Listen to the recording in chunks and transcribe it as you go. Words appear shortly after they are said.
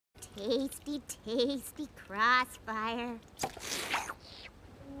tasty, tasty Crossfire.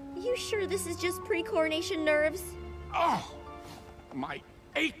 You sure this is just pre-coronation nerves? Oh, my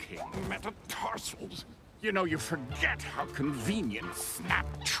aching metatarsals. You know, you forget how convenient snap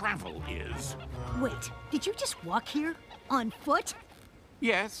travel is. Wait, did you just walk here? On foot?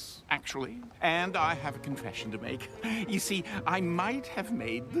 Yes, actually. And I have a confession to make. You see, I might have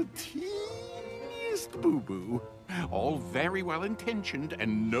made the teeniest boo-boo. All very well-intentioned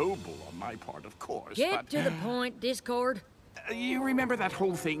and noble on my part, of course, Get to the point, Discord. You remember that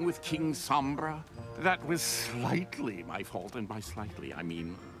whole thing with King Sombra? That was slightly my fault, and by slightly, I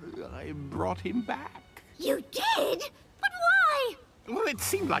mean, I brought him back. You did? But why? Well, it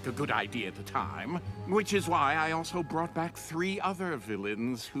seemed like a good idea at the time, which is why I also brought back 3 other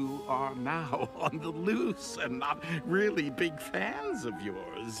villains who are now on the loose and not really big fans of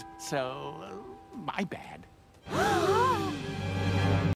yours. So, my bad.